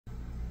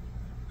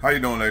How you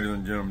doing, ladies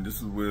and gentlemen? This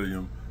is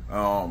William.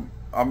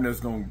 I'm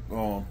just gonna.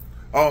 Well,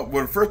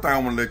 the first thing I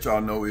want to let y'all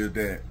know is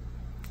that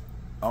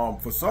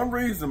for some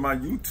reason my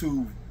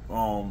YouTube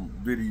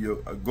video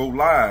go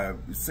live.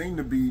 It seemed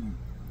to be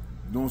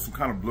doing some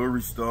kind of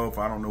blurry stuff.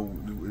 I don't know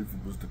if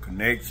it was the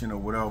connection or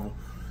whatever.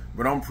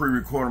 But I'm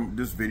pre-recording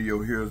this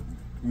video here,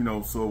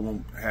 so it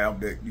won't have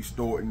that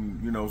distorting,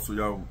 so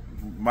y'all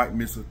might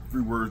miss a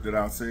few words that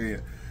I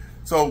said.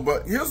 So,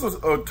 but here's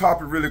a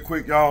topic really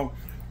quick, y'all.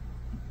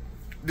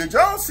 Did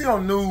y'all see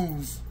on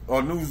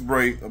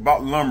Newsbreak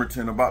about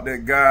Lumberton, about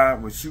that guy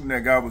was shooting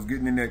that guy, was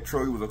getting in that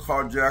truck, he was a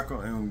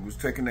carjacker and was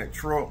taking that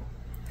truck?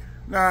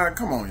 Nah,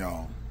 come on,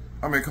 y'all.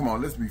 I mean, come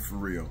on, let's be for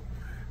real.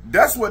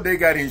 That's what they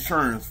got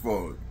insurance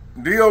for.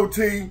 DOT,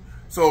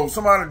 so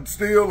somebody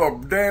steal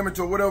or damage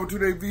or whatever to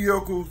their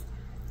vehicles,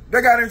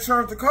 they got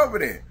insurance to cover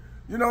that.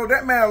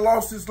 That man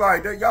lost his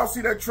life. Y'all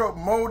see that truck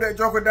mow that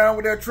joker down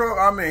with that truck?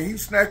 I mean, he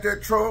snatched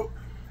that truck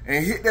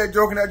and hit that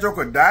joker, and that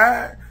joker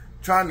died.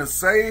 Trying to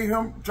save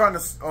him, trying to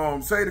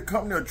save the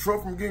company or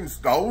truck from getting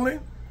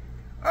stolen.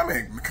 I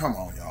mean, come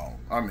on, y'all.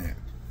 I mean,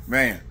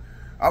 man,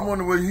 I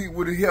wonder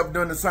would he have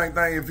done the same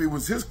thing if it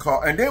was his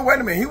car? And then wait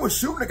a minute, he was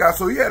shooting the guy,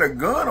 so he had a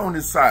gun on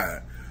his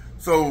side.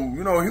 So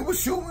he was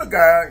shooting the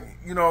guy,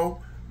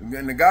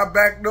 and the guy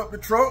backed up the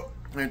truck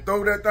and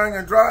threw that thing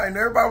and drive, and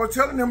everybody was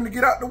telling him to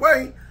get out the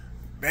way.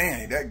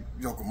 Man,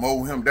 that joker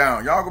mowed him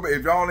down. Y'all go back,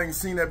 if y'all ain't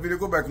seen that video,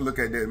 go back and look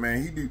at that,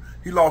 man.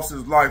 He lost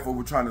his life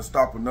over trying to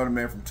stop another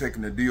man from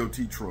taking the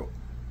DOT truck.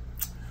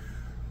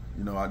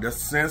 That's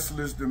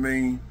senseless to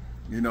me.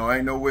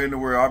 Ain't no way in the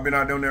world. I've been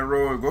out there on that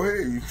road. Go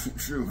ahead,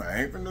 shoot.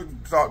 I ain't finna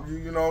stop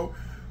you.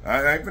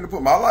 I ain't finna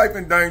put my life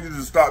in danger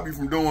to stop you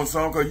from doing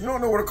something, because you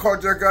don't know what a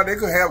carjacker got. They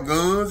could have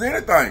guns,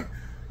 anything.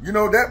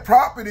 That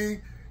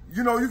property,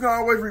 you can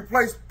always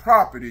replace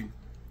property,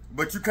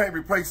 but you can't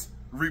replace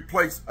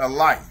a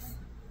life.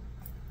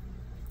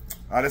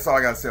 That's all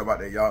I got to say about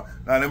that, y'all.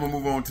 Now, let me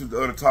move on to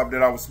the other topic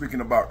that I was speaking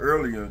about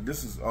earlier.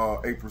 This is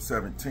April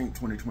 17th,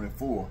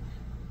 2024.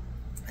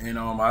 And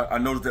I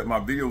noticed that my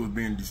video was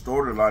being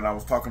distorted a lot, and I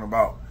was talking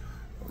about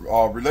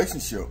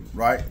relationship,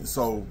 right?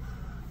 So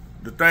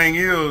the thing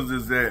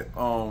is that,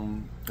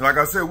 like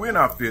I said, we're in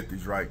our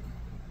 50s, right?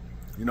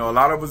 A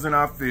lot of us in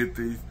our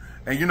 50s.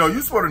 And,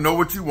 you're supposed to know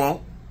what you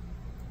want,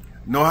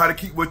 know how to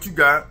keep what you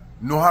got,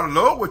 know how to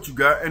love what you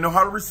got, and know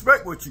how to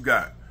respect what you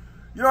got.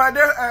 At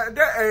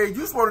that age,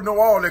 you're supposed to know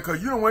all that,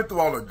 because you done went through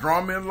all the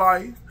drama in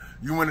life.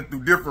 You went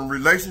through different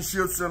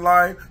relationships in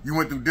life. You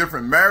went through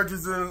different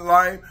marriages in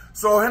life.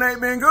 So it ain't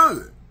been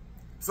good.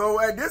 So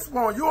at this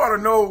point, you ought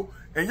to know,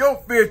 in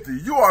your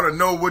 50s, you ought to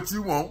know what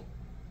you want,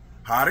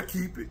 how to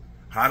keep it,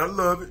 how to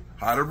love it,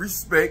 how to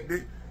respect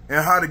it,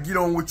 and how to get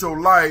on with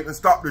your life and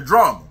stop the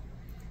drama.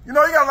 You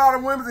got a lot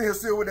of women in here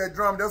still with that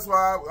drama. That's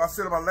why I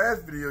said in my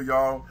last video,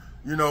 y'all,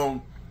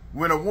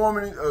 when a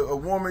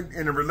woman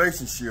in a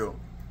relationship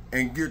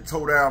and get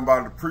told down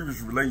by the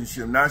previous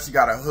relationship, now she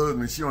got a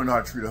husband, she don't know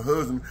how to treat her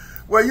husband.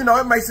 Well,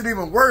 it makes it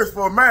even worse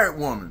for a married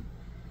woman.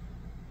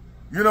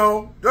 They're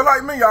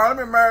like me, y'all. I've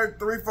been married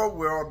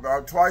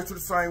twice to the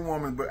same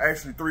woman, but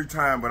actually 3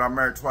 times, but I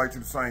married twice to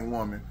the same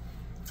woman.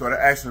 So that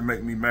actually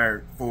make me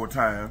married 4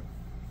 times.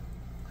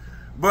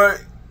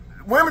 But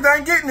women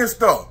ain't getting this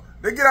stuff.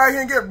 They get out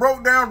here and get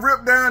broke down,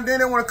 ripped down, then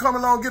they want to come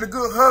along and get a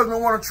good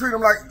husband, want to treat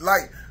him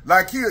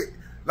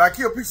like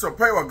he a piece of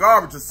paper or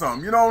garbage or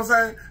something. You know what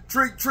I'm saying?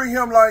 Treat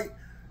him like,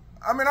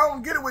 I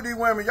don't get it with these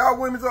women. Y'all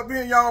women's up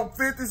here in y'all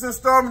 50s and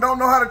stuff and don't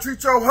know how to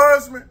treat your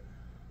husband.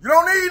 You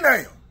don't need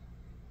them.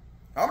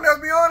 I'm gonna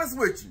just be honest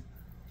with you.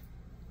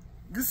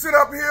 You sit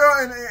up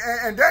here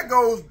and that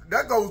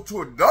goes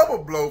to a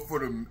double blow for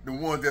the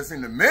ones that's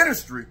in the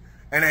ministry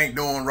and ain't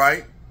doing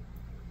right.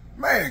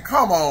 Man,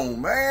 come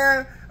on,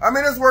 man.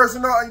 It's worse.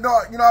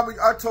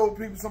 I told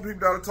some people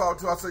that I talked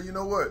to, I said, you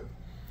know what?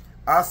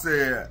 I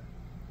said,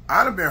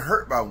 I done been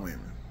hurt by women.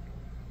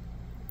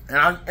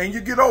 And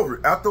you get over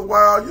it. After a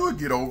while, you'll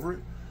get over it.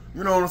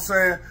 You know what I'm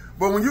saying?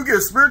 But when you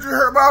get spiritually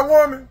hurt by a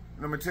woman,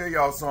 let me tell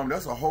y'all something.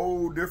 That's a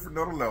whole different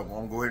other level.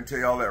 I'm going to go ahead and tell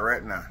y'all that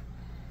right now.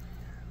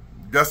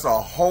 That's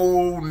a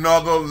whole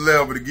nother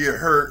level to get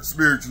hurt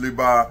spiritually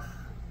by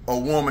a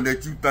woman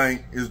that you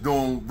think is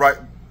doing right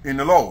in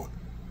the Lord.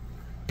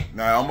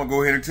 Now, I'm going to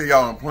go ahead and tell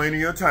y'all in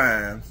plenty of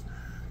times,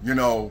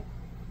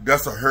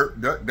 that's a hurt.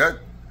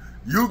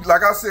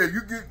 Like I said,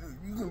 you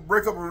can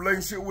break up a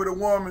relationship with a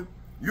woman,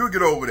 you'll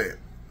get over that.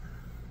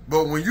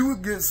 But when you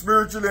get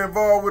spiritually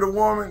involved with a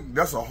woman,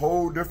 that's a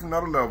whole different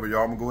other level,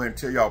 y'all. I'm going to go ahead and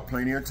tell y'all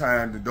plenty of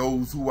times that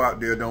those who out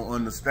there don't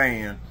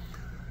understand,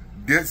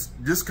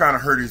 this kind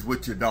of hurt is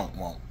what you don't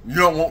want. You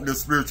don't want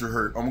this spiritual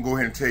hurt. I'm going to go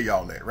ahead and tell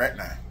y'all that right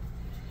now.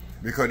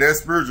 Because that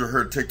spiritual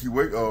hurt take you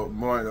away,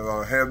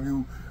 have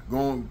you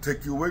going to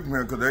take you away from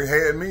him, because they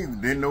had me.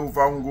 Didn't know if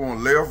I was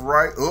going left,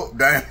 right, up,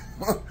 down.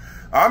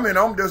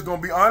 I'm just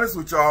going to be honest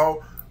with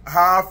y'all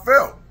how I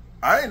felt.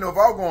 I didn't know if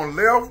I was going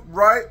left,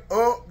 right,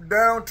 up,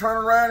 down, turn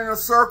around in a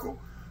circle.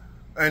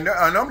 And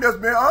I'm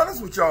just being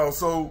honest with y'all.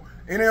 So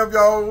any of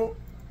y'all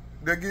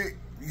that get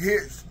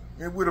hit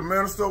with a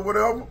minister or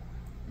whatever,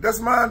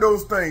 just mind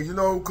those things,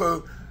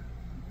 because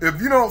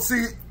if you don't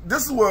see,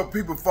 this is where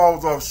people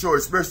falls off short,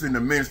 especially in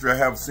the ministry. I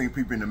haven't seen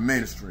people in the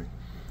ministry.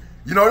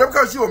 You know,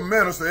 because you're a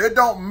minister, it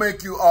don't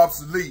make you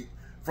obsolete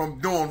from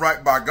doing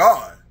right by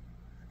God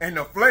in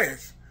the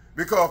flesh.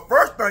 Because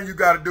first thing you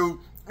got to do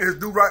is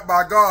do right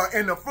by God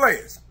in the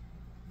flesh.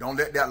 Don't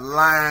let that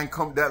lie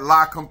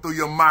come through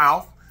your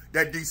mouth,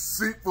 that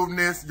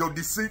deceitfulness, your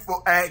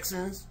deceitful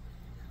actions.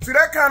 See,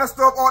 that kind of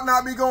stuff ought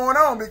not be going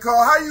on, because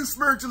how you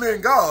spiritually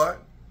in God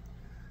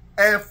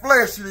and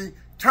fleshly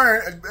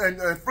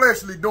and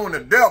fleshly doing the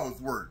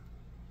devil's work.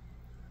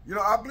 You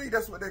know, I believe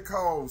that's what they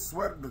call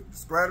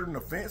straddling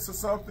the fence or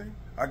something.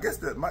 I guess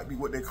that might be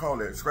what they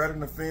call it, straddling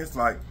the fence.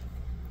 Like,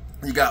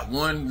 you got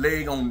one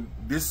leg on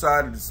this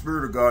side of the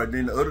Spirit of God,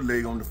 then the other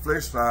leg on the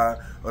flesh side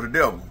of the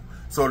devil.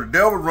 So the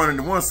devil running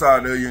to one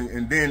side of you,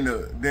 and then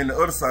the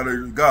other side of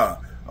you is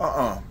God.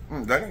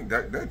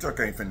 That truck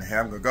ain't finna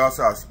happen, because God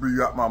said, I'll spew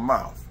you out my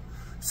mouth.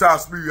 So I'll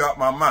spew you out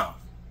my mouth.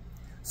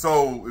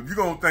 So if you're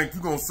going to think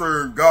you're going to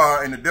serve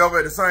God and the devil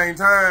at the same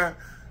time,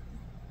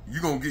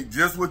 you're going to get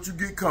just what you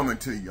get coming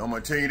to you. I'm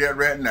going to tell you that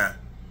right now.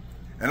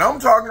 And I'm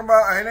talking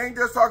about, I ain't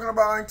just talking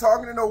about, I ain't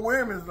talking to no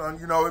women.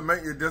 You know,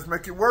 it just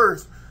make it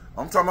worse.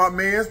 I'm talking about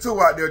men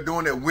too out there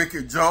doing that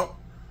wicked jump.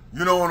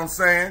 You know what I'm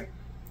saying?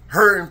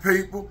 Hurting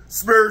people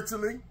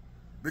spiritually.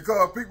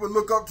 Because people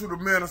look up to the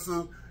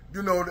ministers,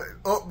 you know,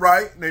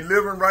 upright, and they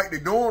living right, they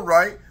doing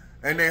right,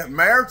 and their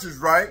marriage is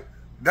right.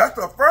 That's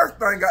the first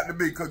thing got to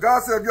be. Because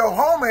God said if your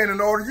home ain't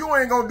in order, you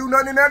ain't going to do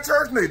nothing in that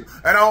church neither.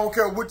 And I don't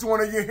care which one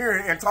of you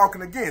hearing and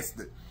talking against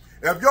it.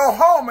 If your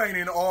home ain't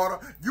in order,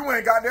 you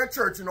ain't got that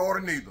church in order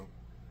neither.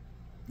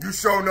 You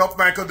sure enough,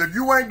 man, because if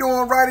you ain't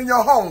doing right in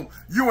your home,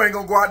 you ain't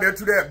going to go out there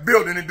to that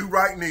building and do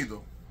right neither.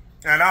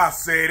 And I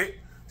said it.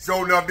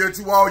 Sure enough, there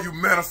to all you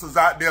ministers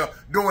out there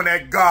doing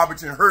that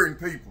garbage and hurting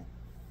people.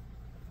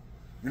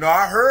 You know,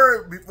 I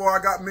heard before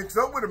I got mixed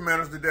up with a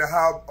minister that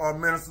how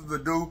ministers will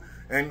do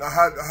and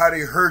how they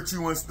hurt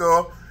you and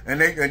stuff.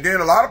 And then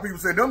a lot of people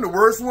say them the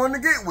worst one to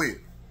get with.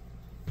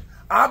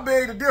 I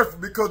beg to differ,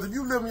 because if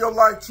you living your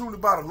life truly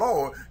by the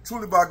Lord,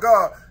 truly by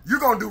God, you're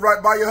going to do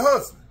right by your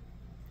husband.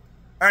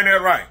 Ain't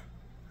that right?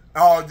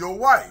 Or your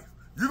wife.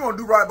 You're going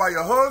to do right by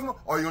your husband,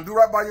 or you're going to do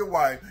right by your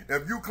wife.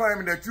 If you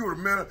claiming that you're a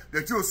minister,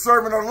 that you're a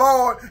servant of the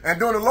Lord and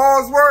doing the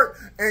Lord's work,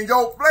 and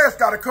your flesh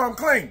got to come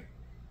clean.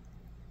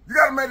 You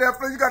got to make that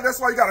flesh,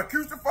 that's why you got to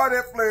crucify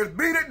that flesh,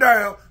 beat it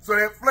down, so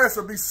that flesh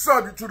will be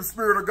subject to the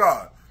Spirit of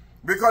God.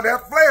 Because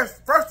that flesh,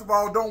 first of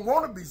all, don't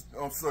want to be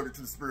subject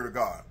to the Spirit of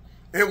God.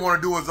 It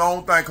want to do its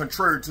own thing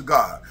contrary to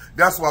God.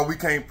 That's why we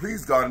can't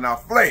please God in our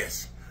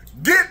flesh.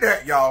 Get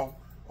that, y'all.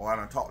 Oh, I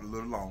done talked a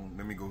little long.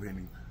 Let me go ahead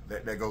and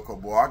let that go,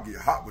 because, boy, I get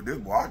hot with this.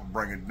 Boy, I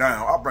bring it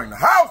down. I bring the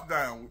house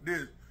down with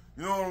this.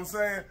 You know what I'm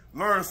saying?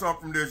 Learn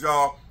something from this,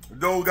 y'all.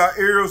 Those got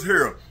ears,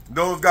 hear.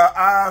 Those got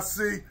eyes,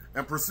 see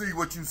and perceive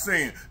what you're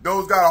seeing.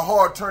 Those got a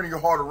heart, turning your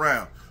heart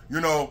around.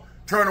 You know,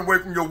 turn away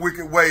from your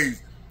wicked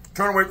ways.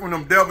 Turn away from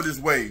them devilish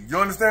ways. You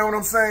understand what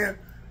I'm saying?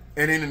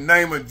 And in the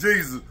name of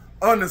Jesus,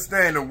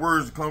 understand the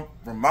words that come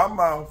from my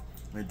mouth.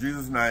 In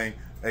Jesus' name,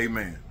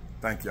 amen.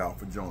 Thank y'all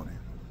for joining.